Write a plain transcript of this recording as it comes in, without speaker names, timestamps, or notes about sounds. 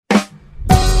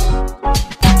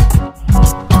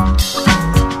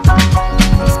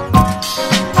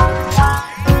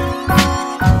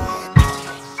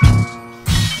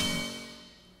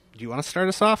want to start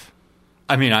us off?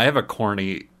 I mean, I have a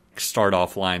corny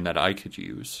start-off line that I could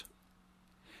use.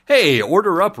 Hey,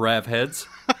 order up, Ravheads.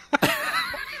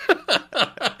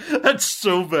 That's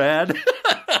so bad.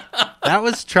 That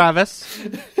was Travis.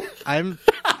 I'm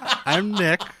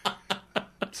Nick.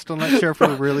 Still not sure if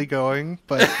we're really going,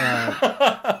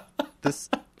 but this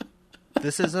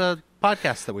is a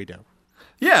podcast that we do.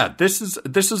 Yeah, this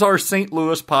is our St.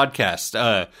 Louis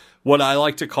podcast. What I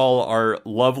like to call our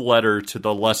love letter to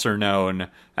the lesser known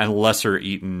and lesser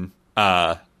eaten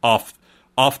off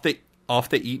the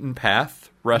eaten path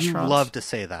restaurants. You love to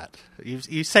say that.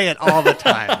 You say it all the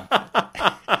time.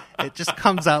 It just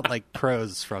comes out like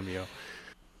prose from you.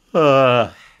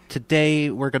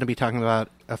 Today we're going to be talking about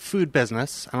a food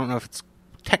business. I don't know if it's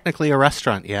technically a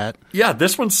restaurant yet. Yeah,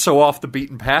 this one's so off the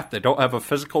beaten path they don't have a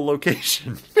physical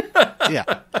location.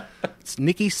 Yeah. It's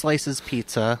Nikki Slices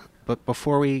Pizza. But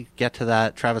before we get to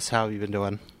that, Travis, how have you been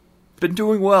doing? Been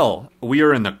doing well. We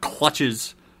are in the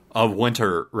clutches of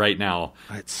winter right now.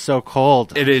 It's so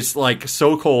cold. It is like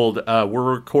so cold.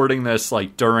 We're recording this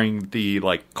like during the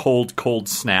like cold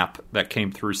snap that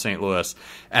came through St. Louis.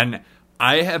 And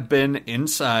I have been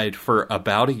inside for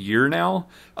about a year now.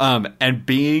 And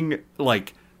being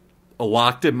like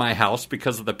locked in my house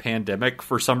because of the pandemic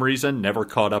for some reason never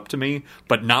caught up to me,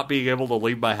 but not being able to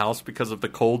leave my house because of the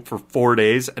cold for 4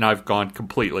 days, and I've gone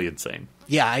completely insane.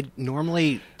 Yeah, I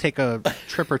normally take a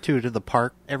trip or two to the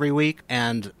park every week,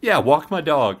 and yeah, walk my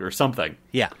dog or something.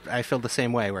 Yeah, I feel the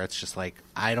same way, where it's just like,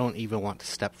 I don't even want to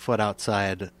step foot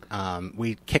outside.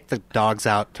 We kick the dogs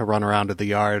out to run around in the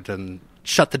yard and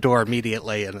shut the door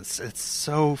immediately, and it's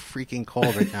so freaking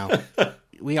cold right now.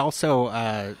 We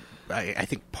also I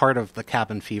think part of the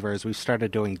cabin fever is we've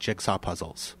started doing jigsaw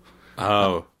puzzles.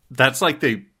 Oh, that's like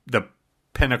the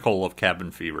pinnacle of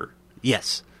cabin fever.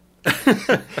 Yes.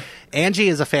 Angie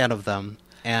is a fan of them,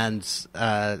 and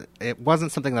it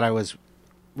wasn't something that I was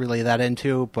really that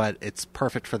into, but it's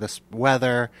perfect for this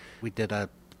weather. We did a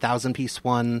 1,000-piece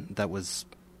one that was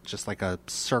just like a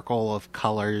circle of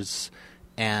colors,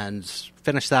 and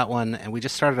finished that one, and we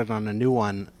just started on a new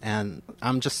one, and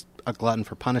I'm just a glutton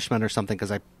for punishment or something,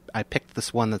 because I picked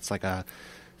this one that's like a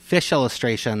fish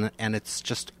illustration, and it's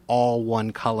just all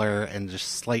one color and just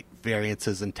slight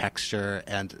variances in texture,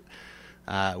 and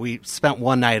we spent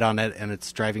one night on it, and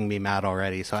it's driving me mad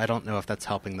already, so I don't know if that's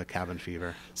helping the cabin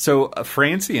fever. So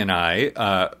Francie and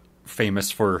I,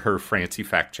 famous for her Francie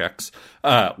fact checks,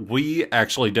 we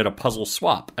actually did a puzzle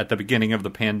swap at the beginning of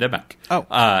the pandemic. Oh.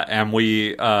 And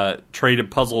we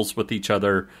traded puzzles with each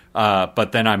other,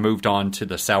 but then I moved on to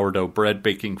the sourdough bread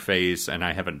baking phase, and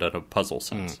I haven't done a puzzle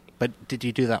since. But did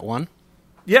you do that one?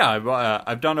 Yeah,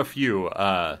 I've done a few,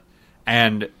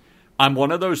 and I'm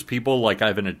one of those people, like, I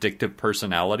have an addictive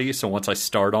personality, so once I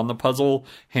start on the puzzle,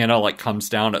 Hannah, like, comes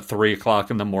down at 3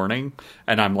 o'clock in the morning,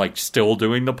 and I'm, like, still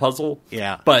doing the puzzle.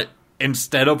 Yeah. But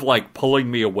instead of, like, pulling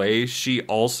me away, she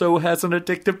also has an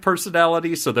addictive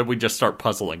personality, so then we just start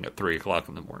puzzling at 3 o'clock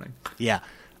in the morning. Yeah.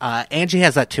 Angie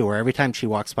has that, too, where every time she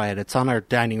walks by it, it's on our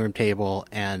dining room table,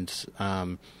 and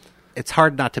it's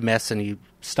hard not to miss, and you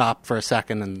stop for a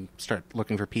second and start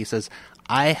looking for pieces.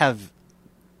 I have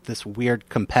this weird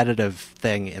competitive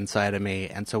thing inside of me,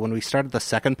 and so when we started the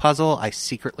second puzzle, I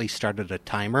secretly started a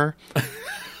timer.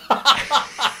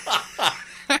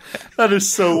 That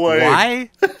is so lame.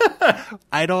 Why?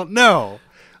 I don't know.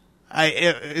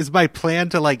 Is my plan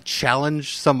to like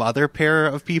challenge some other pair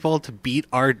of people to beat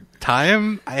our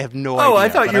time? I have no idea. Oh, I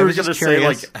thought you were going to say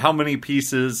curious. like how many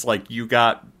pieces like you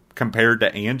got compared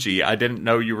to Angie. I didn't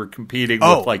know you were competing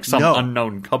with like some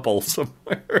unknown couple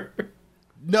somewhere.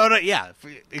 No, yeah,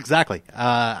 exactly.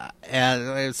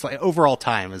 And it's like overall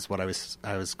time is what I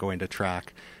was going to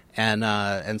track,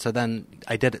 and so then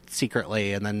I did it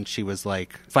secretly, and then she was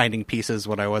like finding pieces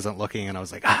when I wasn't looking, and I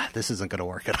was like, this isn't going to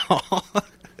work at all,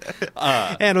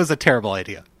 and it was a terrible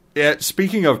idea. Yeah,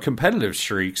 speaking of competitive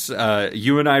streaks,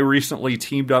 you and I recently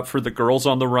teamed up for the Girls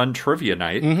on the Run trivia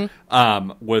night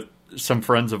with some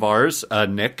friends of ours,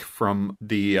 Nick from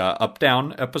the Up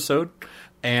Down episode.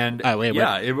 And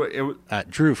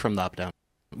Drew from the Up Down.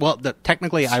 Well,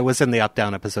 technically, I was in the Up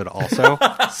Down episode also,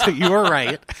 so you were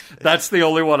right. That's the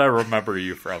only one I remember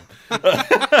you from.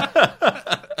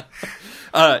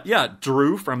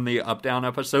 Drew from the Up Down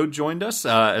episode joined us,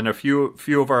 and a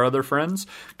few of our other friends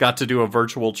got to do a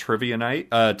virtual trivia night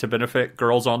to benefit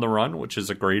Girls on the Run, which is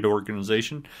a great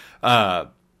organization.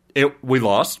 We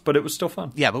lost, but it was still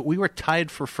fun. Yeah, but we were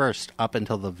tied for first up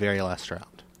until the very last round.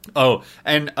 Oh,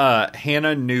 and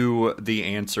Hannah knew the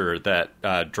answer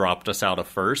that dropped us out of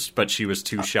first, but she was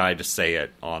too shy to say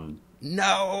it on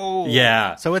No.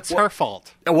 Yeah. So it's her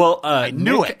fault. Well,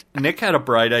 knew it. Nick had a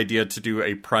bright idea to do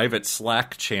a private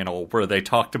Slack channel where they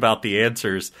talked about the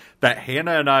answers that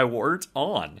Hannah and I weren't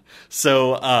on.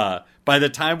 So by the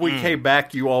time we came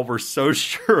back, you all were so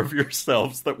sure of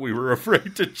yourselves that we were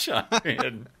afraid to chime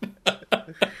in.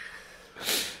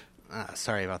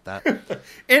 Sorry about that.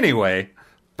 Anyway,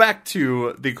 back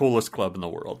to the coolest club in the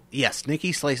world. Yes,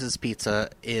 Nikki Slice's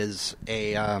Pizza is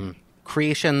a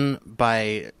creation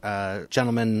by a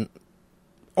gentleman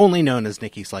only known as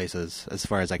Nikki Slices, as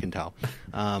far as I can tell.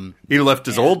 He left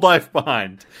his old life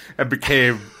behind and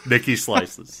became Nikki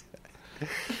Slices.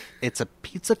 It's a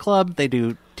pizza club. They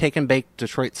do take and bake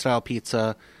Detroit-style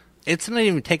pizza. It's not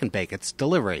even take and bake. It's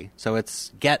delivery. So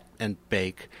it's get and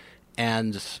bake.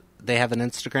 And they have an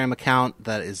Instagram account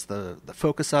that is the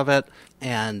focus of it.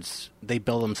 And they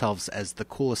bill themselves as the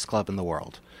coolest club in the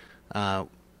world.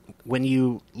 When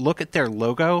you look at their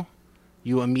logo,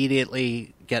 you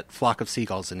immediately get Flock of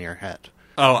Seagulls in your head.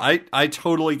 Oh, I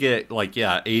totally get,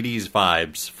 80s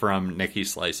vibes from Nikki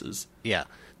Slices. Yeah.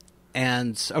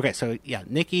 And, okay, so, yeah,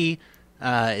 Nikki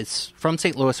is from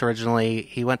St. Louis originally.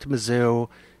 He went to Mizzou,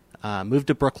 moved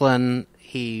to Brooklyn.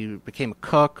 He became a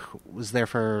cook, was there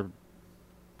for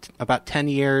about 10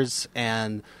 years,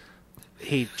 and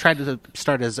he tried to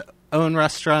start his own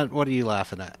restaurant. What are you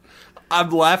laughing at? I'm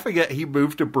laughing at he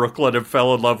moved to Brooklyn and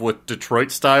fell in love with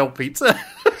Detroit-style pizza.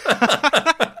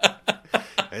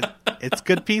 It's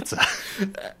good pizza.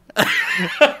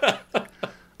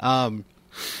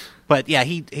 But yeah,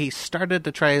 he started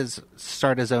to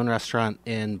start his own restaurant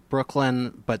in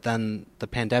Brooklyn, but then the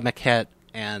pandemic hit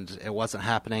and it wasn't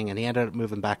happening, and he ended up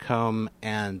moving back home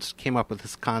and came up with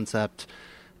this concept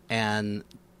and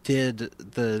did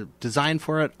the design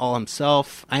for it all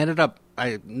himself.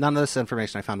 None of this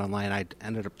information I found online. I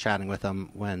ended up chatting with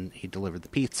him when he delivered the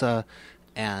pizza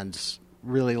and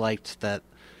really liked that.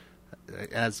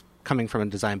 As coming from a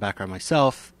design background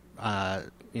myself,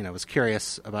 was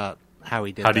curious about how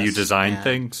he did. How do you design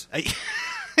things?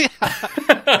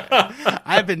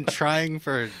 I've been trying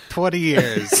for 20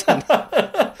 years,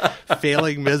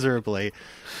 failing miserably.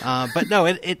 But no,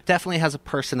 it definitely has a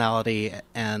personality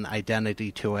and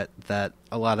identity to it that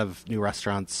a lot of new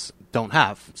restaurants don't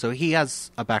have. So he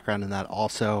has a background in that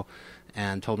also,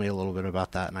 and told me a little bit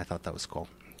about that, and I thought that was cool.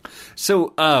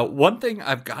 So one thing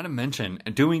I've got to mention,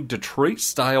 doing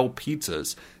Detroit-style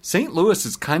pizzas, St. Louis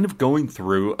is kind of going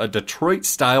through a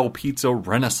Detroit-style pizza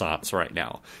renaissance right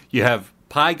now. You have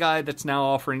Pie Guy that's now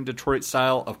offering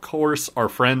Detroit-style. Of course, our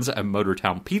friends at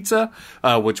Motortown Pizza,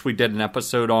 which we did an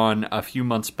episode on a few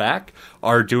months back,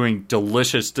 are doing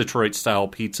delicious Detroit-style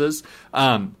pizzas.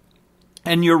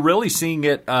 And you're really seeing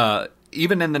it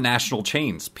even in the national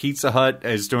chains. Pizza Hut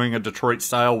is doing a Detroit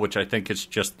style, which I think is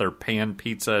just their pan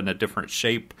pizza in a different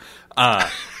shape.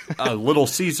 Little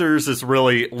Caesars is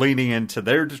really leaning into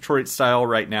their Detroit style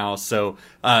right now. So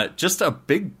just a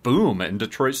big boom in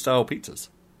Detroit style pizzas.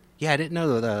 Yeah, I didn't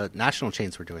know the national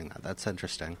chains were doing that. That's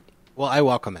interesting. Well, I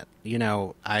welcome it.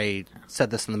 I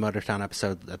said this in the Motortown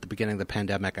episode at the beginning of the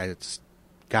pandemic. I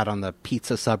got on the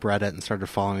pizza subreddit and started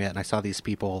following it, and I saw these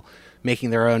people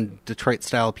making their own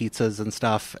Detroit-style pizzas and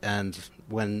stuff, and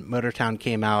when Motortown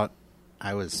came out,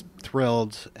 I was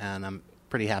thrilled, and I'm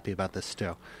pretty happy about this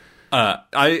too.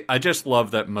 I just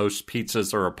love that most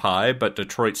pizzas are a pie, but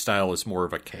Detroit-style is more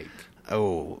of a cake.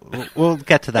 Oh, we'll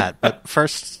get to that, but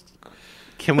first,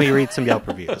 can we read some Yelp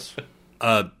reviews?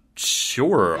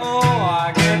 Sure. Oh,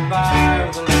 I get by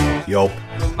with a little Yelp.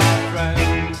 from my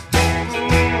friends.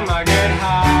 I get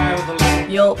high with a little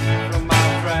Yelp. from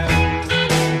my friends.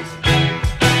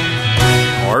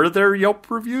 Are there Yelp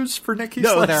reviews for Nikki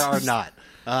No, Slices? there are not.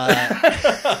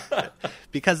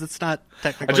 Because it's not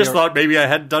technically... I just thought maybe I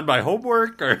hadn't done my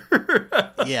homework. Or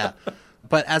Yeah.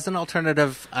 But as an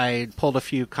alternative, I pulled a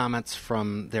few comments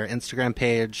from their Instagram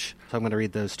page, so I'm going to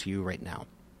read those to you right now.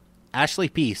 Ashley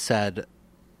P. said,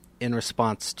 in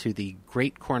response to the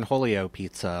Great Cornholio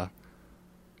Pizza,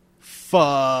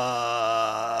 fuck.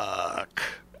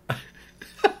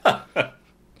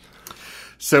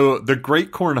 So the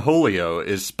Great Cornholio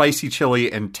is spicy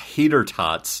chili and tater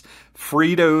tots,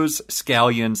 Fritos,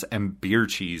 scallions, and beer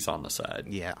cheese on the side.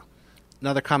 Yeah.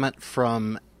 Another comment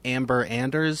from Amber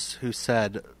Anders, who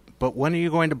said, but when are you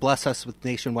going to bless us with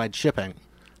nationwide shipping?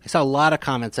 I saw a lot of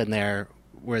comments in there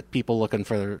with people looking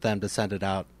for them to send it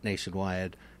out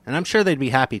nationwide. And I'm sure they'd be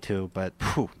happy to, but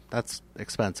that's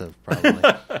expensive, probably.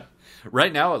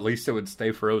 Right now, at least it would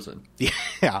stay frozen.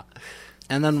 Yeah.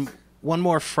 And then one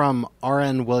more from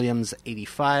RN Williams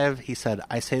 85. He said,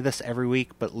 I say this every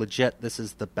week, but legit, this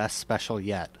is the best special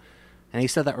yet. And he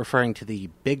said that referring to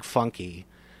the Big Funky.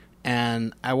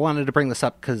 And I wanted to bring this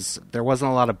up because there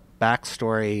wasn't a lot of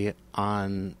backstory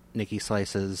on Nicky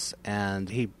Slices, and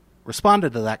he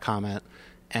responded to that comment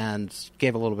and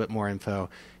gave a little bit more info.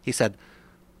 He said,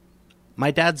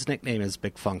 "My dad's nickname is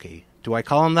Big Funky. Do I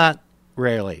call him that?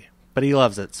 Rarely, but he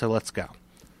loves it, so let's go.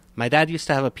 My dad used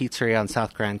to have a pizzeria on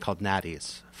South Grand called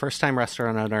Natty's. First-time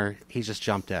restaurant owner, he just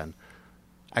jumped in.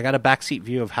 I got a backseat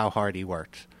view of how hard he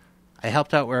worked. I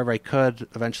helped out wherever I could.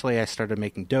 Eventually, I started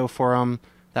making dough for him.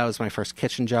 That was my first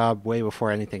kitchen job, way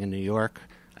before anything in New York.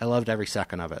 I loved every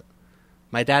second of it.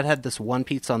 My dad had this one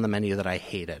pizza on the menu that I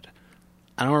hated.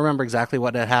 I don't remember exactly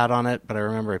what it had on it, but I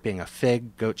remember it being a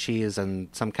fig, goat cheese, and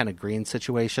some kind of green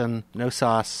situation. No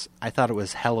sauce. I thought it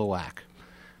was hella whack.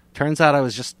 Turns out I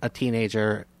was just a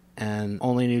teenager and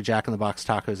only knew Jack in the Box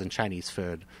tacos and Chinese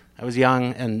food. I was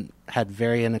young and had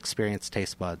very inexperienced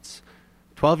taste buds.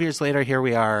 12 years later, here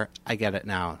we are. I get it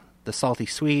now. The salty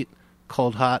sweet,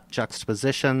 cold hot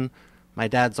juxtaposition. My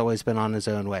dad's always been on his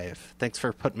own wave. Thanks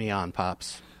for putting me on,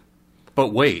 Pops."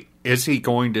 But wait, is he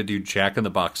going to do Jack in the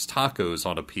Box tacos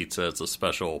on a pizza as a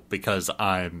special? Because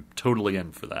I'm totally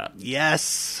in for that.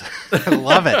 Yes. I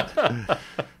love it.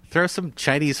 Throw some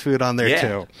Chinese food on there,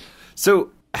 too.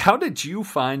 So, how did you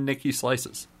find Nicky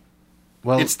Slices?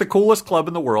 Well, it's the coolest club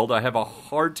in the world. I have a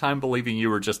hard time believing you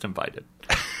were just invited.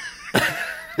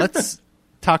 let's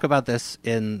talk about this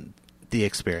in the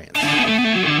experience.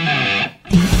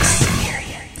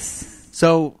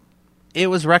 So, it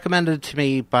was recommended to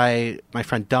me by my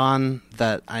friend Don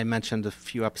that I mentioned a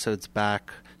few episodes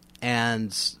back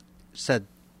and said,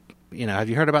 have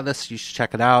you heard about this? You should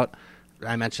check it out.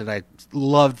 I mentioned I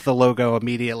loved the logo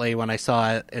immediately when I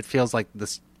saw it. It feels like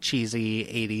this cheesy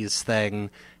 80s thing,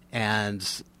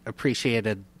 and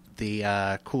appreciated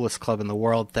the coolest club in the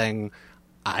world thing.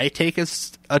 I take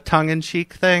as a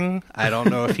tongue-in-cheek thing. I don't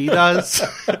know if he does.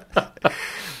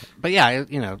 But yeah,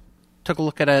 took a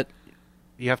look at it.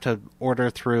 You have to order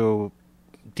through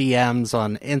DMs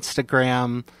on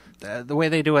Instagram. The way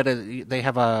they do it is they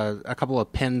have a couple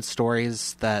of pinned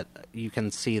stories that you can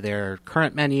see their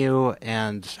current menu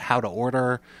and how to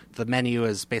order. The menu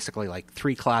is basically like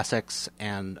 3 classics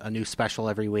and a new special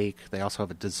every week. They also have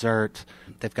a dessert.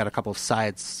 They've got a couple of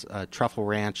sides, truffle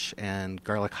ranch and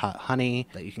garlic hot honey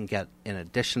that you can get in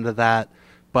addition to that.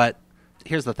 But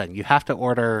here's the thing. You have to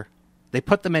order. They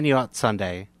put the menu out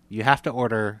Sunday. You have to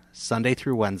order Sunday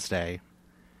through Wednesday,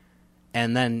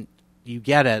 and then you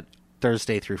get it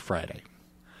Thursday through Friday.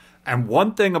 And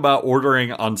one thing about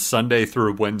ordering on Sunday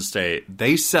through Wednesday,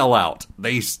 they sell out.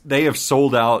 They have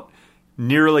sold out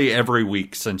nearly every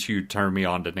week since you turned me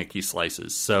on to Nicky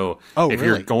Slices. So if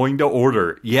you're going to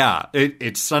order,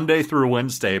 it's Sunday through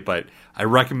Wednesday, but I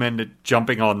recommend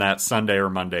jumping on that Sunday or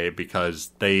Monday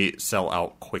because they sell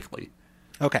out quickly.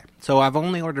 Okay, so I've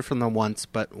only ordered from them once,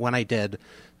 but when I did,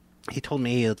 he told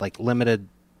me he had limited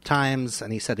times,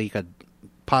 and he said he could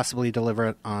possibly deliver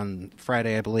it on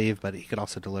Friday, I believe, but he could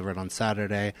also deliver it on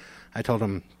Saturday. I told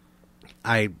him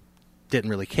I didn't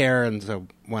really care, and so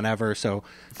whenever. So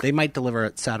they might deliver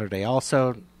it Saturday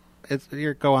also.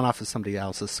 You're going off of somebody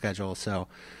else's schedule. So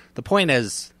the point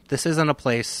is, this isn't a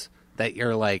place that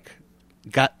you're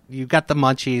you got the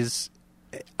munchies,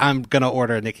 I'm going to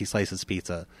order a Nicky Slices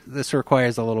pizza. This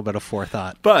requires a little bit of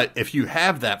forethought. But if you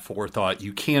have that forethought,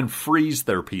 you can freeze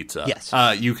their pizza. Yes.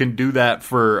 You can do that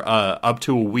for up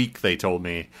to a week, they told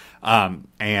me.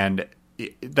 And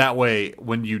that way,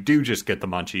 when you do just get the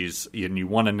munchies and you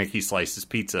want a Nicky Slices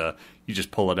pizza, you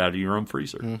just pull it out of your own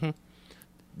freezer. Mm-hmm.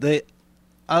 The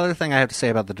other thing I have to say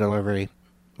about the delivery,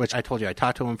 which I told you, I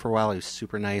talked to him for a while. He was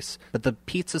super nice. But the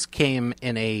pizzas came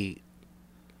in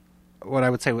what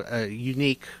I would say a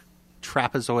unique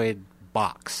trapezoid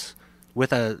box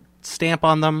with a stamp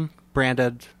on them,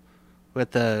 branded with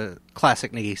the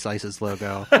classic Nicky Slices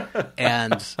logo.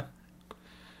 and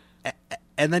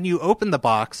then you open the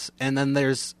box, and then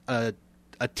there's a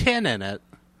tin in it,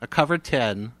 a covered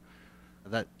tin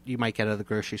that you might get at the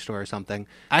grocery store or something.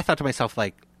 I thought to myself,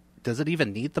 does it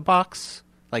even need the box?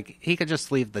 He could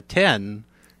just leave the tin.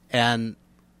 And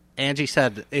Angie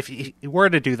said if he were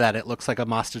to do that, it looks like a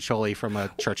mostaccioli from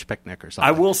a church picnic or something.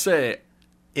 I will say,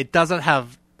 it doesn't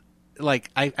have,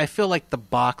 I feel like the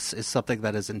box is something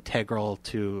that is integral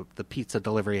to the pizza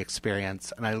delivery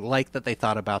experience, and I like that they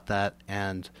thought about that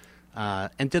and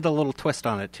did a little twist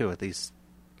on it too with these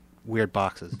weird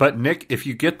boxes. But Nick, if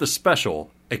you get the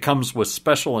special, it comes with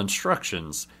special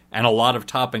instructions and a lot of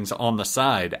toppings on the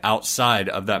side outside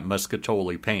of that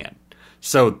muscatoli pan.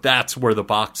 So that's where the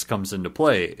box comes into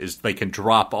play, is they can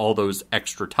drop all those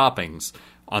extra toppings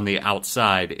on the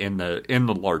outside in the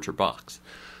larger box.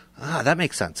 Ah, that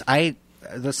makes sense.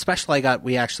 The special I got,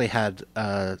 we actually had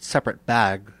a separate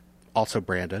bag also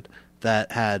branded,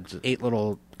 that had 8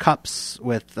 little cups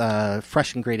with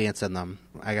fresh ingredients in them.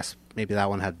 I guess maybe that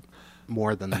one had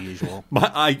more than the usual.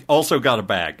 I also got a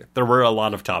bag. There were a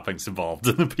lot of toppings involved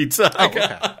in the pizza.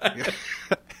 Okay.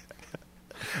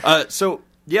 So,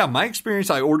 yeah, my experience,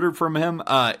 I ordered from him.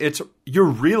 You're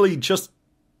really just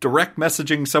direct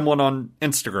messaging someone on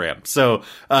Instagram. So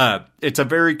it's a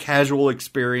very casual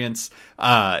experience.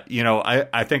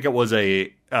 I think it was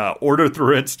a order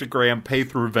through Instagram, pay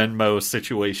through Venmo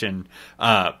situation,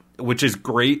 which is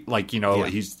great. Like,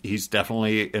 he's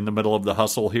definitely in the middle of the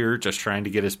hustle here, just trying to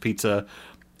get his pizza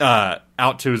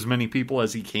out to as many people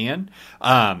as he can.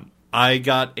 I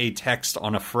got a text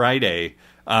on a Friday.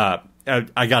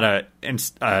 I got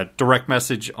a direct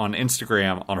message on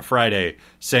Instagram on a Friday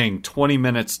saying 20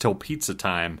 minutes till pizza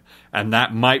time, and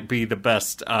that might be the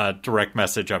best direct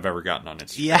message I've ever gotten on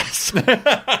Instagram. Yes.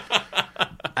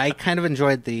 I kind of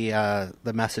enjoyed the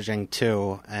messaging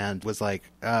too, and was like,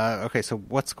 okay, so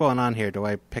what's going on here? Do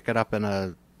I pick it up in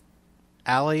a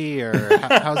alley, or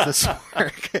how's this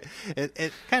work?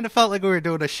 It kind of felt like we were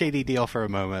doing a shady deal for a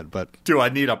moment, but do I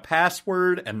need a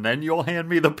password and then you'll hand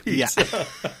me the pizza?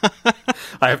 Yeah.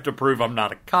 I have to prove I'm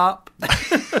not a cop.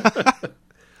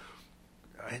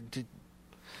 Do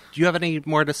you have any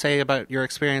more to say about your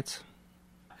experience?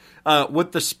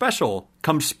 With the special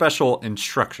comes special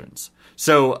instructions.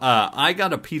 So I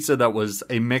got a pizza that was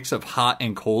a mix of hot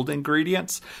and cold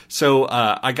ingredients. So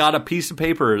I got a piece of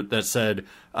paper that said,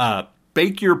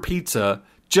 bake your pizza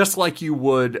just like you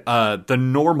would the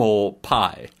normal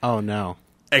pie. Oh, no.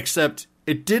 Except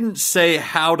it didn't say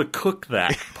how to cook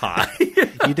that pie.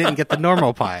 You didn't get the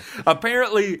normal pie.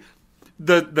 Apparently,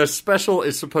 the special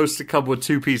is supposed to come with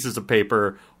 2 pieces of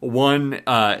paper, one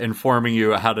informing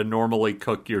you how to normally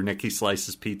cook your Nicky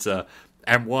Slices pizza,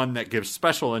 and one that gives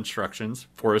special instructions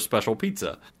for a special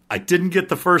pizza. I didn't get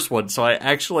the first one, so I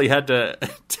actually had to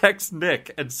text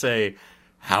Nick and say,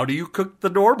 how do you cook the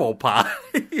normal pie?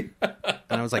 And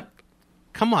I was like,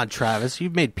 come on, Travis,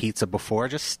 you've made pizza before.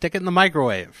 Just stick it in the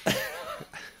microwave.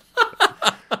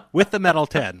 With the metal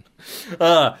tin.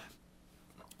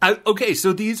 Okay,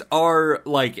 so these are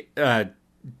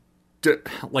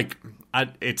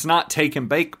it's not take and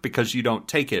bake because you don't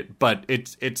take it, but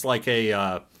it's like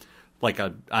a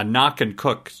knock and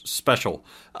cook special.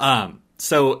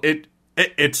 So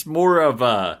it's more of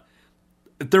a,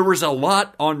 there was a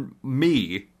lot on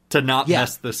me to not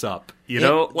mess this up,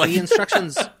 the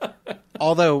instructions,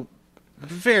 although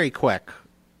very quick,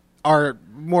 are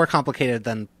more complicated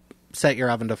than set your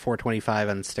oven to 425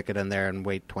 and stick it in there and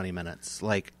wait 20 minutes.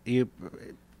 Like, you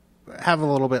have a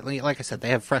little bit, like I said, they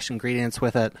have fresh ingredients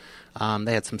with it.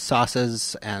 They had some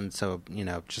sauces, and so,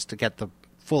 just to get the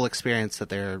full experience that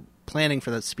they're planning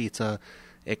for this pizza,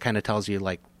 it kind of tells you,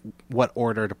 like, what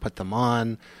order to put them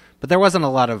on. But there wasn't a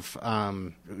lot of,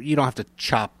 you don't have to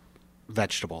chop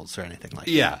vegetables or anything like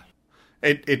that. Yeah.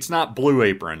 It's not Blue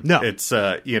Apron. No. It's,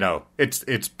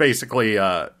 it's basically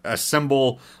a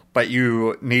symbol, but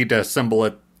you need to assemble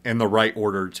it in the right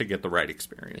order to get the right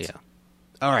experience. Yeah.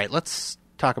 All right, let's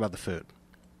talk about the food.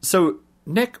 So,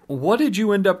 Nick, what did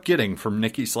you end up getting from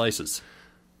Nicky Slices?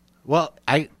 Well,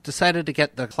 I decided to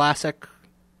get the classic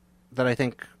that I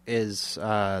think is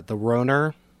the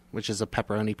Roner, which is a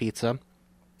pepperoni pizza.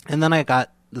 And then I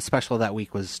got the special that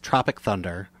week was Tropic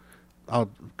Thunder. I'll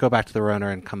go back to the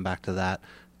Roner and come back to that.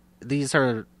 These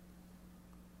are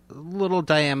little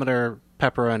diameter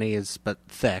pepperonis, but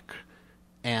thick.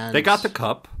 And they got the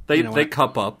cup. They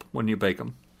cup up when you bake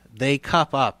them. They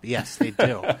cup up. Yes, they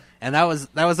do. And that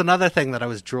was another thing that I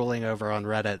was drooling over on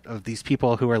Reddit, of these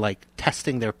people who are like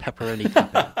testing their pepperoni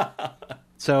cupping.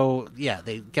 So, yeah,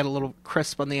 they get a little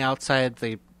crisp on the outside.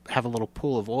 They have a little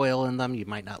pool of oil in them. You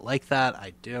might not like that.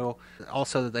 I do.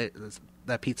 Also,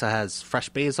 that pizza has fresh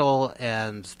basil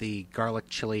and the garlic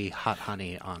chili hot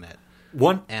honey on it.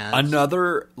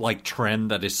 Another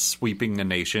trend that is sweeping the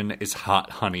nation is hot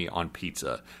honey on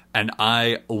pizza, and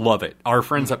I love it. Our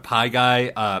friends at Pie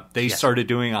Guy, they started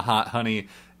doing a hot honey.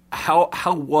 How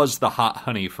was the hot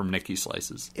honey from Nicky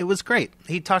Slices? It was great.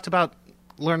 He talked about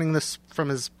learning this from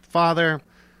his father,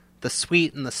 the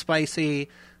sweet and the spicy.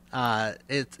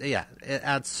 It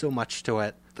adds so much to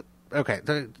it. Okay,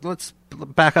 let's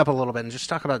back up a little bit and just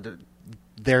talk about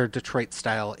their Detroit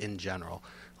style in general.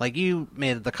 Like, you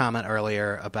made the comment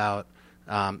earlier about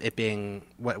it being,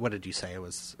 what did you say?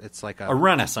 It's like a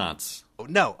renaissance.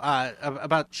 No,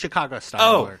 about Chicago style.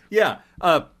 Oh, yeah.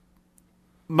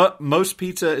 Most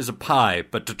pizza is a pie,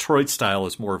 but Detroit style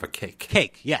is more of a cake.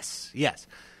 Cake, yes.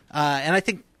 And I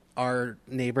think our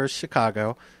neighbors,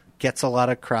 Chicago, gets a lot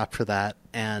of crap for that.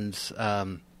 And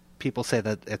people say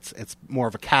that it's more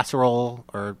of a casserole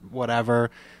or whatever.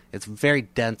 It's very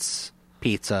dense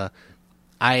pizza.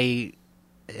 I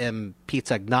am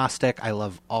pizza agnostic. I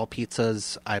love all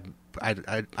pizzas.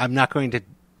 I'm not going to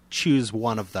choose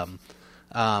one of them.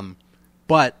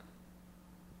 But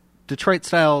Detroit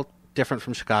style, different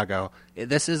from Chicago.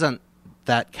 This isn't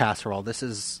that casserole. This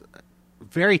is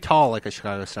very tall, like a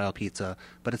Chicago style pizza,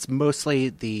 but it's mostly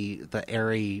the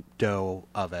airy dough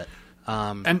of it.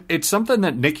 And it's something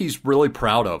that Nicky's really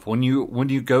proud of. When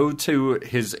you go to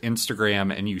his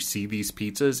Instagram and you see these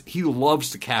pizzas, he loves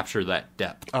to capture that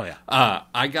depth. Oh yeah.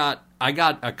 I got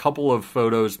a couple of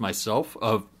photos myself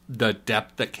of the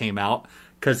depth that came out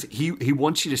because he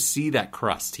wants you to see that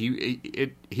crust.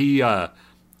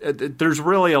 There's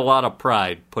really a lot of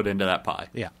pride put into that pie.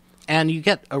 Yeah. And you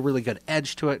get a really good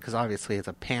edge to it because obviously it's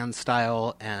a pan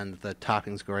style and the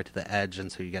toppings go right to the edge, and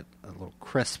so you get a little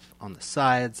crisp on the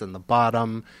sides and the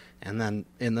bottom, and then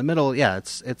in the middle, yeah,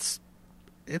 it's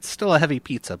still a heavy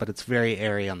pizza, but it's very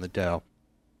airy on the dough,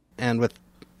 and with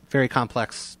very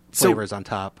complex flavors on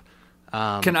top.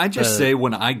 Can I just say,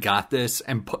 when I got this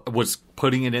and was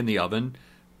putting it in the oven,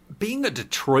 being a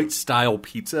Detroit style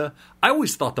pizza, I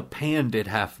always thought the pan did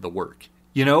half the work.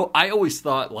 You know, I always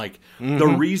thought, like, the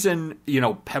reason,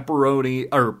 pepperoni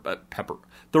or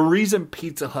the reason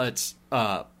Pizza Hut's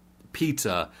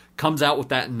pizza comes out with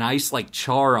that nice, like,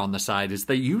 char on the side is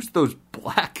they use those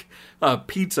black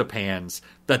pizza pans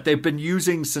that they've been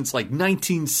using since, like,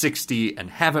 1960 and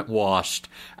haven't washed.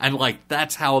 And, like,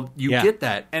 that's how you get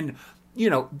that. And,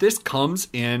 this comes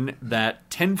in that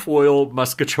tinfoil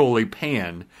muscatoli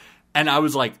pan. And I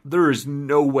was like, there is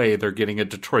no way they're getting a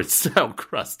Detroit-style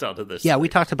crust out of this. Yeah, we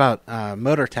talked about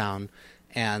Motortown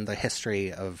and the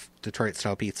history of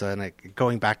Detroit-style pizza, and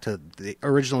going back to the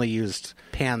originally used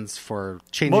pans for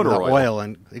changing motor the oil.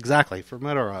 and exactly, for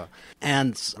motor oil.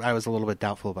 And I was a little bit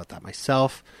doubtful about that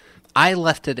myself. I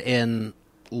left it in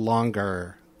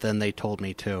longer than they told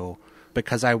me to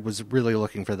because I was really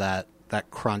looking for that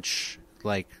crunch.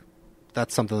 Like,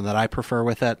 that's something that I prefer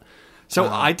with it. So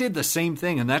I did the same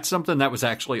thing, and that's something that was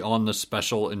actually on the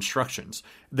special instructions.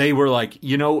 They were like,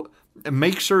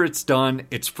 make sure it's done.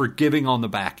 It's forgiving on the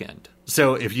back end.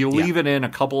 So if you leave it in a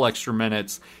couple extra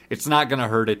minutes, it's not going to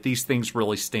hurt it. These things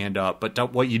really stand up.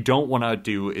 But what you don't want to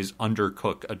do is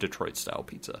undercook a Detroit-style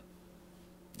pizza.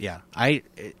 Yeah,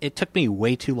 it took me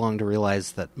way too long to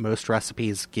realize that most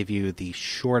recipes give you the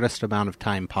shortest amount of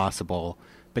time possible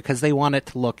because they want it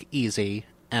to look easy,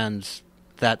 and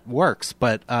that works,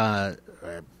 but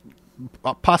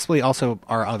possibly also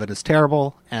our oven is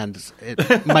terrible, and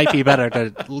it might be better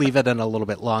to leave it in a little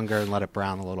bit longer and let it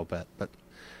brown a little bit. But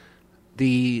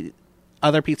the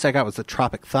other pizza I got was the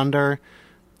Tropic Thunder.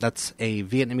 That's a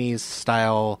Vietnamese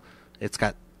style. It's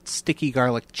got sticky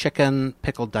garlic chicken,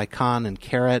 pickled daikon and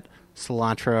carrot,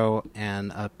 cilantro,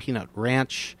 and a peanut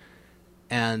ranch.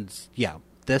 And yeah,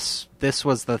 this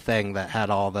was the thing that had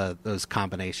all those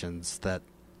combinations. That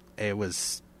it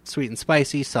was sweet and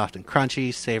spicy, soft and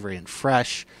crunchy, savory and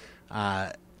fresh.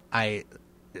 The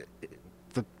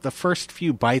first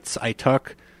few bites I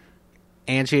took,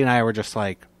 Angie and I were just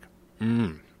like,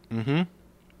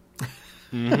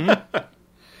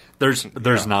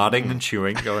 There's nodding and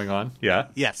chewing going on. Yeah.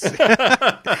 Yes.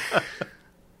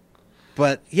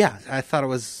 But yeah, I thought it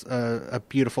was a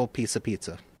beautiful piece of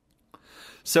pizza.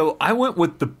 So I went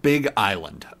with the Big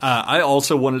Island. I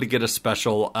also wanted to get a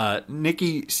special.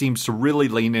 Nicky seems to really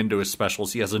lean into his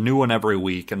specials. He has a new one every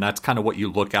week, and that's kind of what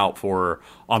you look out for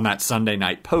on that Sunday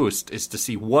night post, is to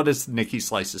see what is Nicky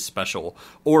Slice's special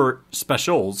or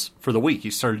specials for the week.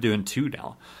 He started doing 2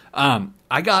 now.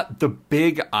 I got the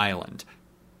Big Island.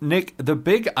 Nick, the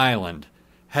Big Island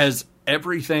has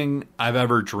everything I've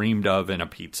ever dreamed of in a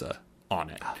pizza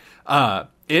on it.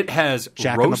 It has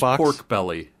roast pork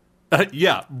belly.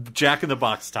 Yeah, Jack in the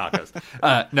Box tacos.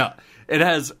 No, it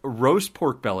has roast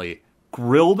pork belly,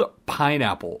 grilled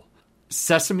pineapple,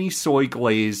 sesame soy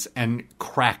glaze, and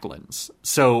cracklins.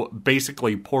 So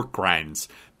basically pork grinds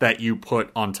that you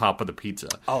put on top of the pizza.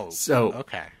 Oh, so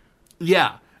okay.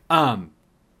 Yeah.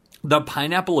 The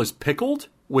pineapple is pickled,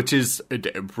 which is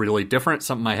really different,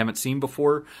 something I haven't seen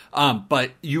before.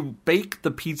 But you bake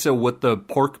the pizza with the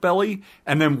pork belly,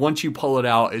 and then once you pull it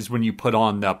out is when you put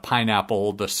on the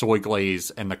pineapple, the soy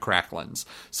glaze, and the cracklins.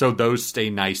 So those stay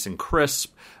nice and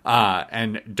crisp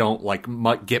and don't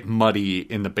get muddy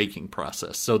in the baking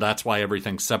process. So that's why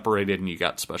everything's separated and you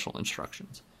got special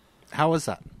instructions. How was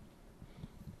that?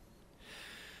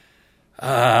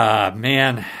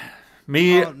 Man...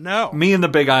 Me and the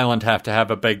Big Island have to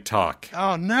have a big talk.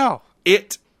 Oh, no.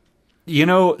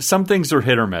 Some things are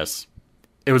hit or miss.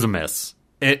 It was a miss.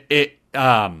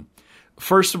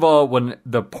 first of all, when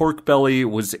the pork belly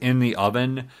was in the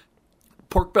oven,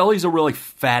 pork belly's a really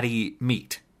fatty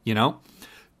meat, you know?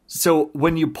 So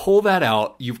when you pull that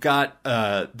out, you've got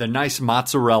the nice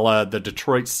mozzarella, the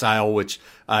Detroit style, which,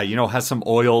 has some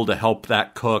oil to help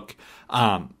that cook.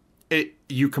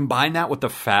 You combine that with the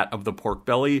fat of the pork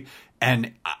belly,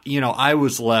 and, I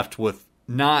was left with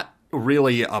not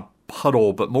really a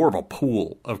puddle, but more of a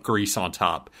pool of grease on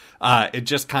top. It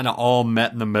just kind of all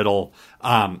met in the middle,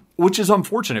 which is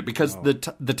unfortunate because the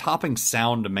toppings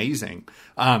sound amazing.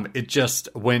 It just,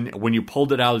 when you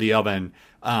pulled it out of the oven,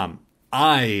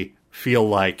 I feel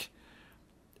like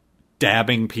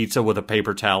dabbing pizza with a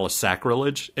paper towel is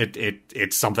sacrilege.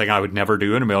 It's something I would never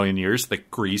do in a million years. The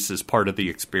grease is part of the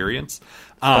experience.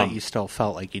 But you still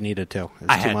felt like you needed to.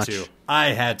 I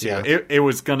had to. Yeah. It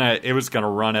was gonna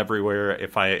run everywhere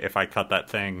if I cut that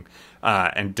thing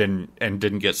and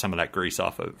didn't get some of that grease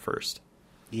off of it first.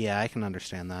 Yeah, I can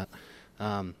understand that.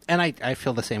 And I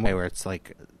feel the same way where it's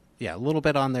like, a little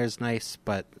bit on there is nice,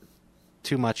 but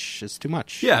too much is too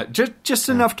much. Yeah, just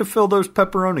enough to fill those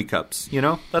pepperoni cups,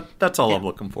 That's all I'm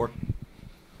looking for.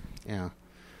 Yeah.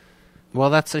 Well,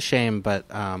 that's a shame, but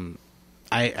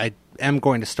I am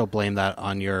going to still blame that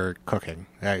on your cooking.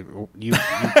 I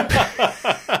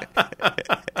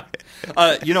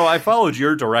followed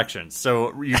your directions,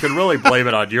 so you can really blame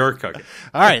it on your cooking.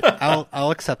 All right, I'll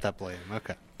accept that blame.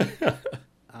 Okay.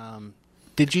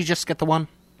 Did you just get the one?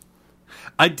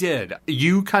 I did.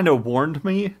 You kind of warned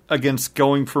me against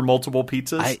going for multiple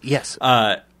pizzas. Yes.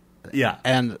 Yeah.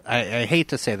 And I hate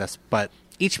to say this, but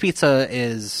each pizza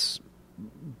is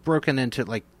broken into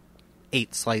like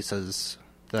 8 slices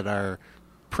that are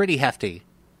pretty hefty.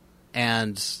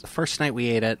 And the first night we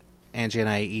ate it, Angie and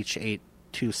I each ate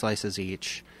 2 slices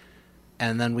each.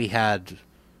 And then we had,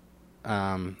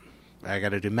 I got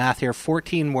to do math here,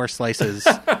 14 more slices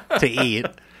to eat.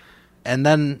 And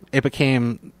then it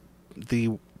became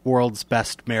the world's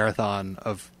best marathon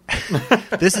of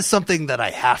this is something that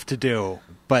I have to do.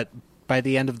 But by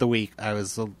the end of the week, I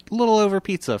was a little over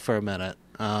pizza for a minute.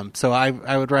 So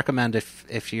I would recommend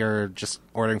if you're just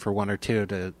ordering for 1 or 2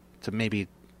 to maybe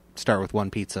start with 1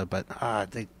 pizza. But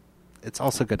it's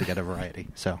also good to get a variety.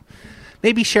 So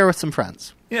maybe share with some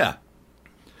friends. Yeah.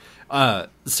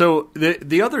 So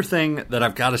the other thing that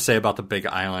I've got to say about the Big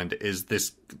Island is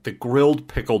the grilled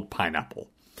pickled pineapple.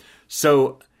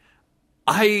 So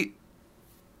I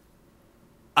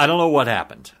don't know what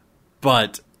happened,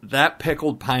 but that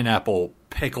pickled pineapple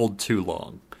pickled too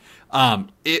long.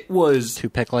 It was too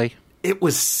pickly. It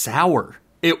was sour.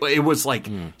 It was like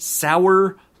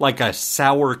sour, like a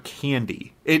sour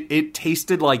candy. It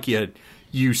tasted like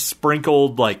you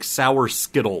sprinkled like sour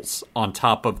Skittles on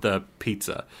top of the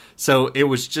pizza. So it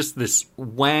was just this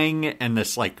wang and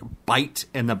this like bite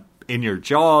in your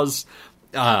jaws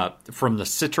from the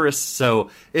citrus. So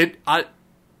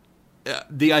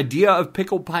the idea of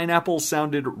pickled pineapple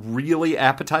sounded really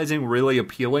appetizing, really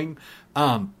appealing.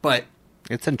 But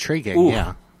it's intriguing.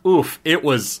 Yeah. Oof. It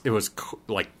was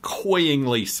like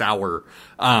cloyingly sour.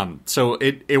 So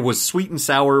it was sweet and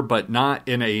sour, but not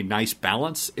in a nice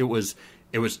balance. It was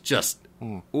just,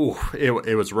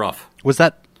 it was rough. Was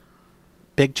that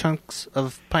big chunks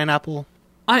of pineapple?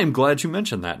 I am glad you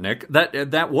mentioned that, Nick.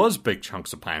 That was big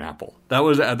chunks of pineapple. That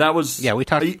was. Yeah, we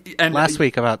talked last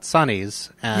week about Sonny's.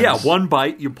 And yeah, one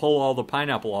bite, you pull all the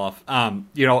pineapple off.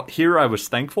 Here I was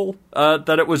thankful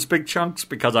that it was big chunks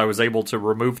because I was able to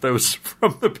remove those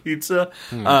from the pizza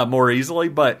more easily.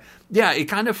 But yeah, it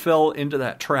kind of fell into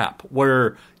that trap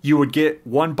where you would get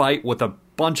one bite with a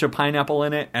bunch of pineapple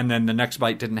in it, and then the next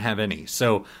bite didn't have any.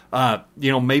 So,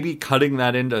 maybe cutting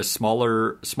that into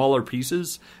smaller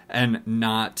pieces and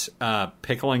not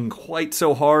pickling quite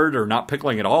so hard, or not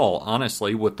pickling at all.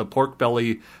 Honestly, with the pork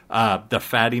belly, the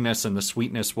fattiness and the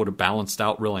sweetness would have balanced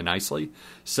out really nicely.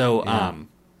 So,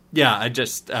 I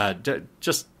just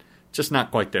not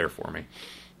quite there for me.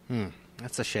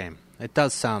 That's a shame. It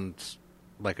does sound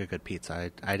like a good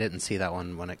pizza. I didn't see that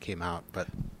one when it came out, but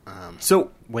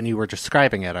so when you were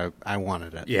describing it, I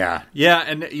wanted it. Yeah,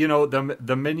 and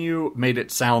the menu made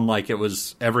it sound like it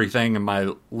was everything in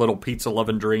my little pizza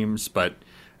loving dreams, but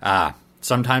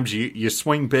sometimes you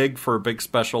swing big for a big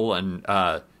special, and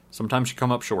sometimes you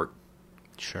come up short.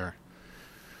 Sure.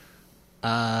 You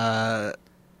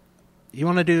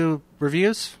want to do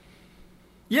reviews?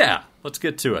 Yeah, let's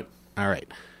get to it. All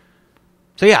right.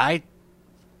 So yeah, I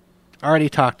already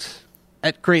talked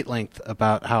at great length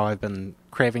about how I've been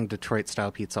craving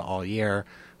Detroit-style pizza all year.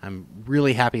 I'm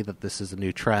really happy that this is a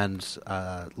new trend.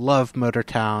 Love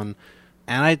Motortown.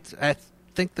 And I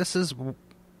think this is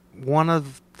one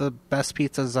of the best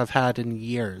pizzas I've had in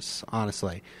years,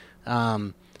 honestly.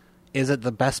 Is it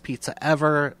the best pizza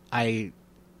ever? I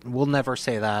will never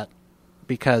say that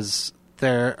because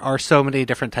there are so many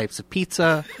different types of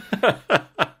pizza.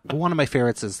 One of my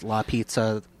favorites is La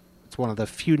Pizza. It's one of the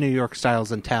few New York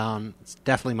styles in town. It's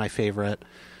definitely my favorite.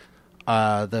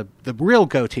 The real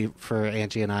go-to for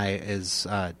Angie and I is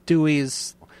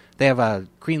Dewey's. They have a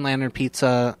Green Lantern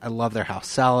pizza. I love their house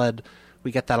salad.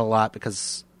 We get that a lot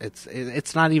because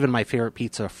it's not even my favorite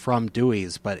pizza from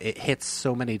Dewey's, but it hits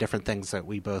so many different things that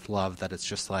we both love that it's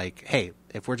just like, hey,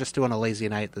 if we're just doing a lazy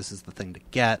night, this is the thing to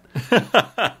get.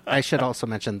 I should also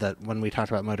mention that when we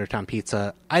talked about Motortown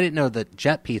Pizza, I didn't know that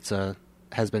Jet Pizza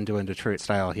has been doing Detroit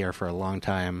style here for a long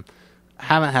time.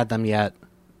 Haven't had them yet,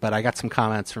 but I got some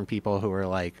comments from people who were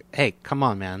like, hey, come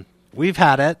on, man. We've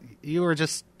had it. You were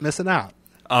just missing out.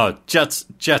 Oh, Jets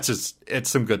it's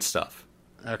some good stuff.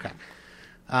 Okay.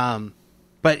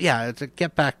 But yeah, to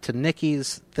get back to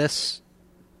Nikki's, this,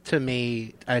 to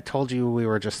me, I told you we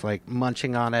were just like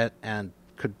munching on it and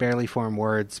could barely form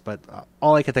words, but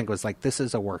all I could think was like, this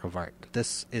is a work of art.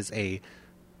 This is a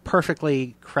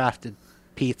perfectly crafted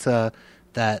pizza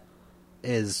that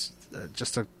is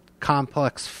just a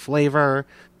complex flavor.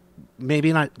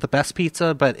 Maybe not the best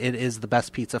pizza, but it is the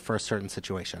best pizza for a certain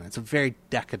situation. It's a very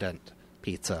decadent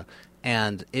pizza.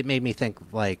 And it made me think,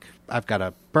 like, I've got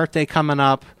a birthday coming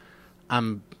up.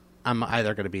 I'm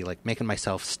either going to be like making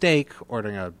myself steak,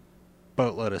 ordering a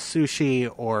boatload of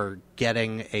sushi, or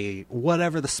getting a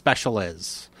whatever the special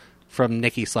is from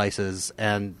Nikki Slices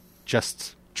and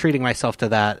just treating myself to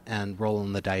that and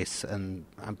rolling the dice. And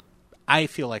I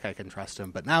feel like I can trust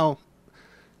him. But now,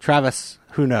 Travis,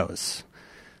 who knows?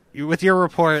 With your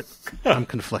report, I'm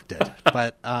conflicted.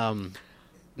 But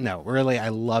no, really, I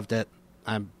loved it.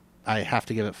 I have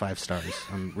to give it 5 stars.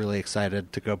 I'm really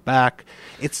excited to go back.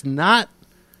 It's not,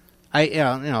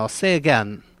 I'll say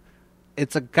again,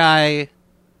 it's a guy,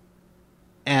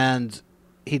 and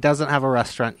he doesn't have a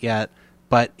restaurant yet,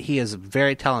 but he is a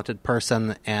very talented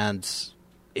person, and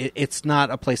it's not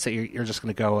a place that you're just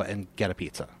going to go and get a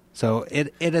pizza. So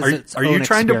it is. Its Are own you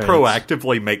trying experience. to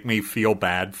proactively make me feel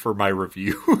bad for my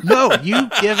review? No, you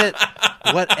give it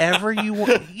whatever you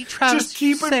want. You try Just to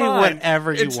keep say in mind,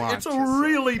 whatever you want. It's a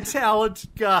really talented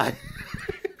guy.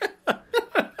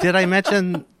 Did I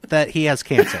mention that he has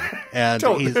cancer? And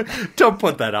Don't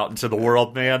put that out into the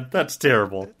world, man. That's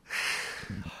terrible.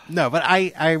 No, but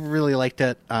I really liked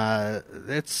it.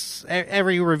 It's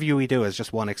every review we do is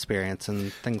just one experience,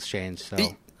 and things change. So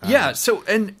yeah. So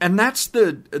and that's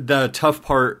the tough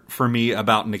part for me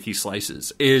about Nikki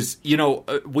Slices is,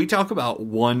 we talk about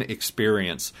one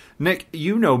experience. Nick,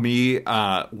 you know me.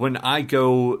 When I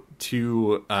go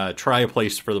to try a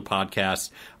place for the podcast,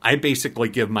 I basically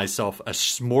give myself a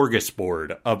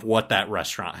smorgasbord of what that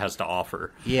restaurant has to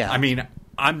offer. Yeah. I mean,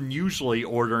 I'm usually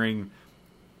ordering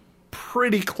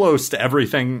pretty close to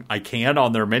everything I can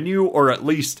on their menu, or at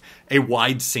least a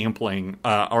wide sampling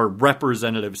or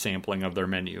representative sampling of their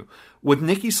menu. With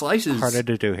Nikki Slices, harder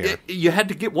to do here. You had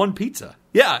to get one pizza.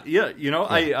 Yeah.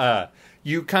 Yeah.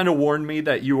 You kind of warned me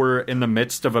that you were in the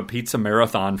midst of a pizza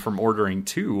marathon from ordering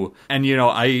 2. And,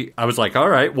 I was like, all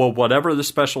right, well, whatever the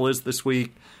special is this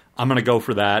week, I'm going to go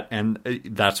for that. And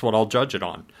that's what I'll judge it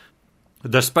on.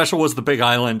 The special was the Big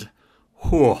Island.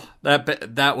 Whew,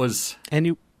 that was...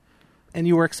 And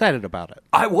you were excited about it.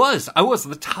 I was.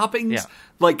 The toppings, Yeah.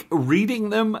 like reading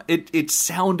them, it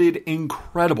sounded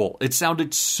incredible. It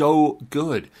sounded so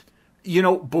good.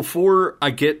 Before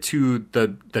I get to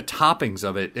the toppings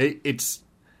of it, it's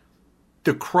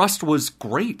the crust was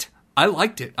great. I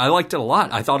liked it. I liked it a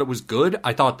lot. I thought it was good.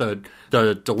 I thought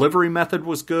the delivery method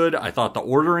was good. I thought the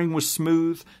ordering was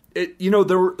smooth.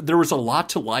 There was a lot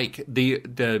to like.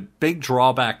 The big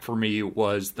drawback for me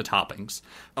was the toppings.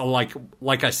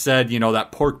 Like I said,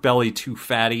 that pork belly too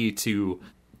fatty to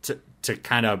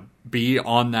kind of be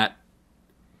on that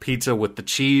pizza with the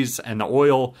cheese and the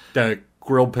oil. The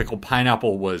grilled pickled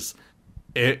pineapple was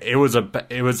bad.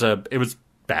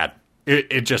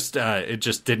 It just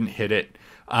didn't hit it.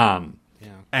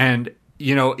 And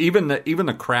even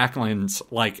the cracklings,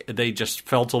 like, they just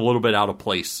felt a little bit out of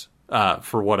place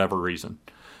for whatever reason.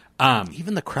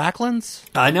 Even the cracklins?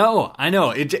 I know.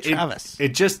 Travis,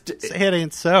 it just say it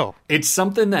ain't so. It's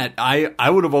something that I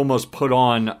would have almost put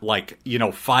on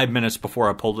 5 minutes before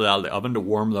I pulled it out of the oven to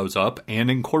warm those up and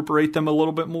incorporate them a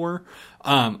little bit more.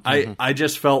 I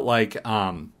just felt like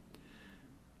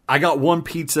I got one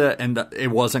pizza and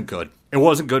it wasn't good. It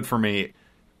wasn't good for me.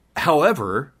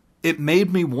 However, it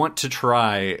made me want to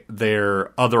try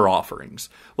their other offerings.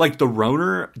 Like the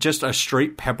Roner, just a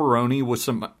straight pepperoni with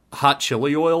some hot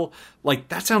chili oil. Like,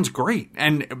 that sounds great.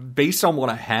 And based on what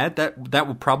I had, that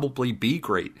would probably be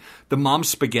great. The Mom's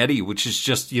Spaghetti, which is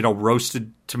just,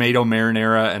 roasted tomato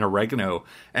marinara and oregano.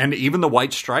 And even the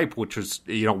White Stripe, which was,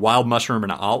 wild mushroom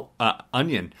and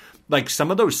onion. Like, some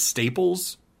of those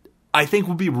staples, I think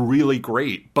would be really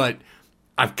great. But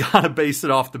I've got to base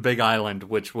it off the Big Island,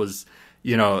 which was...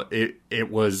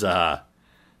 it was,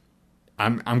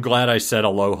 I'm glad I said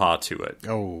aloha to it.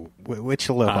 Oh, which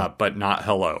aloha? But not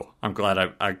hello. I'm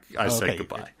glad I said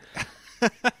goodbye.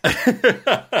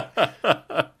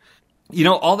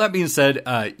 All that being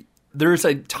said, there's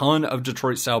a ton of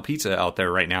Detroit-style pizza out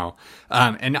there right now.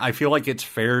 And I feel like it's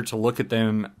fair to look at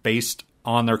them based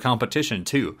on their competition,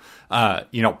 too.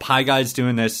 Pie Guy's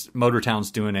doing this.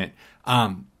 Motortown's doing it.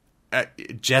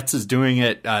 Jets is doing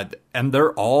it. And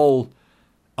they're all...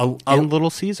 and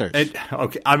Little Caesars.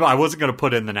 Okay, I wasn't going to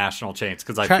put in the national chains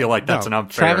because I feel like that's an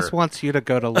unfair... Travis wants you to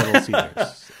go to Little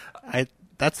Caesars.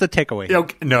 That's the takeaway.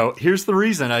 Okay, no, here's the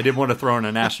reason I didn't want to throw in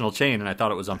a national chain and I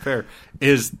thought it was unfair,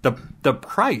 is the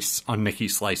price on Nicky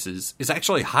Slices is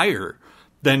actually higher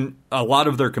than a lot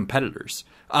of their competitors.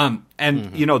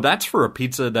 That's for a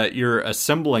pizza that you're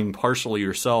assembling partially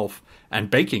yourself and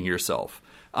baking yourself.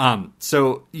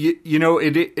 So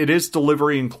it is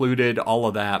delivery included, all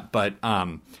of that. But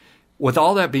with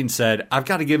all that being said, I've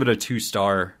got to give it a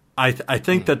 2-star. I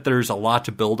think that there's a lot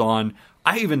to build on.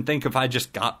 I even think if I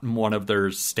just gotten one of their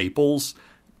staples,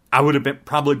 I would have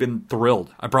probably been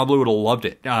thrilled. I probably would have loved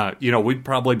it. We'd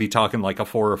probably be talking like a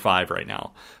 4 or 5 right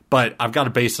now. But I've got to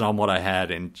base it on what I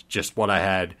had, and just what I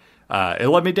had, it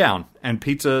let me down. And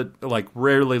pizza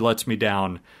rarely lets me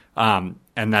down. And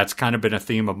that's kind of been a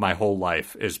theme of my whole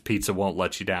life, is pizza won't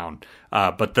let you down.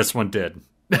 But this one did.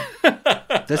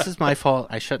 This is my fault.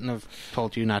 I shouldn't have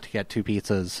told you not to get 2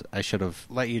 pizzas. I should have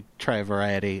let you try a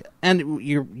variety. And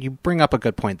you bring up a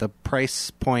good point. The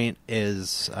price point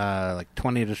is $20 to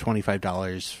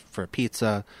 $25 for a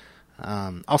pizza.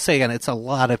 I'll say again, it's a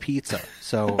lot of pizza.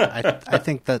 So I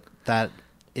think that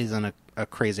isn't a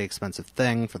crazy expensive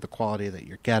thing for the quality that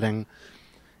you're getting.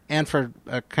 And for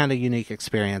a kind of unique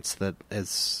experience that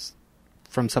is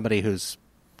from somebody who's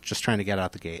just trying to get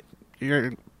out the gate.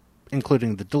 You're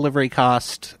including the delivery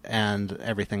cost and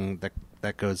everything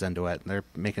that goes into it. They're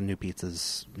making new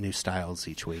pizzas, new styles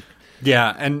each week.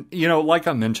 Yeah, and, like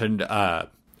I mentioned, I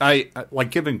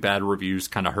like giving bad reviews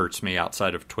kind of hurts me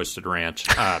outside of Twisted Ranch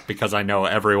because I know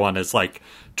everyone is,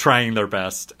 trying their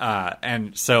best.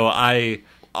 And so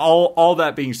all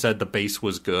that being said, the base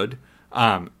was good.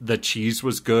 The cheese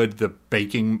was good. The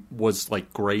baking was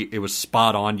great. It was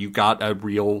spot on. You got a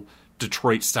real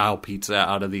Detroit style pizza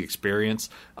out of the experience.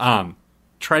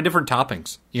 Try different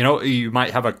toppings. You might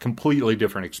have a completely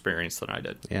different experience than I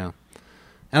did. Yeah.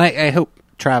 And I hope,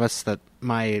 Travis, that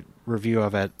my review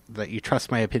of it, that you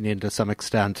trust my opinion to some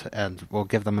extent, and we'll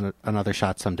give them another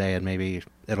shot someday, and maybe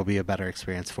it'll be a better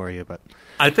experience for you. But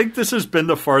I think this has been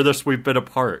the farthest we've been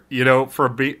apart, for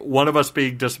one of us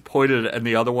being disappointed and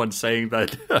the other one saying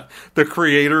that the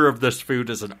creator of this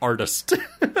food is an artist.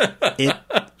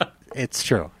 It's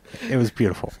true. It was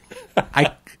beautiful.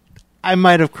 I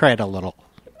might have cried a little,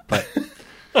 but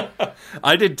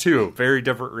I did too. Very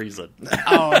different reason.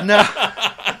 Oh, no.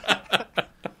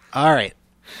 All right.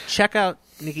 Check out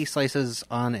Nicky Slices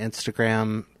on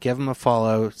Instagram. Give him a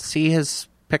follow. See his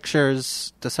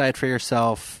pictures. Decide for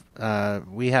yourself.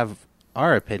 We have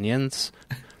our opinions.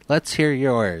 Let's hear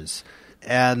yours.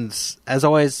 And as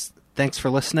always, thanks for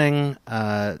listening.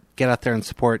 Get out there and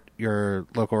support your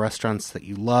local restaurants that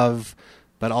you love.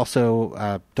 But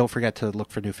also, don't forget to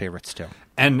look for new favorites, too.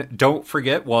 And don't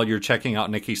forget, while you're checking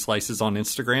out Nicky Slices on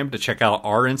Instagram, to check out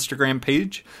our Instagram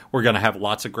page. We're going to have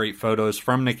lots of great photos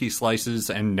from Nicky Slices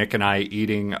and Nick and I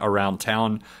eating around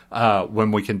town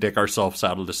when we can dig ourselves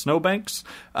out of the snowbanks.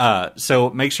 So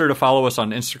make sure to follow us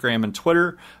on Instagram and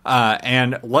Twitter.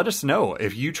 And let us know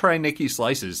if you try Nicky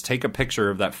Slices. Take a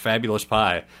picture of that fabulous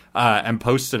pie and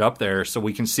post it up there so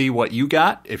we can see what you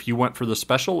got, if you went for the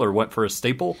special or went for a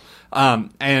staple.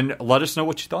 And let us know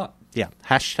what you thought. Yeah.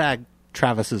 Hashtag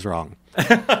Travis is wrong.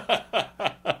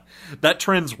 That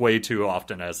trends way too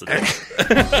often as it is.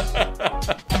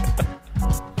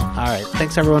 All right.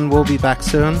 Thanks, everyone. We'll be back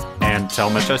soon. And tell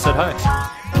Mitch I said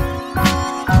hi.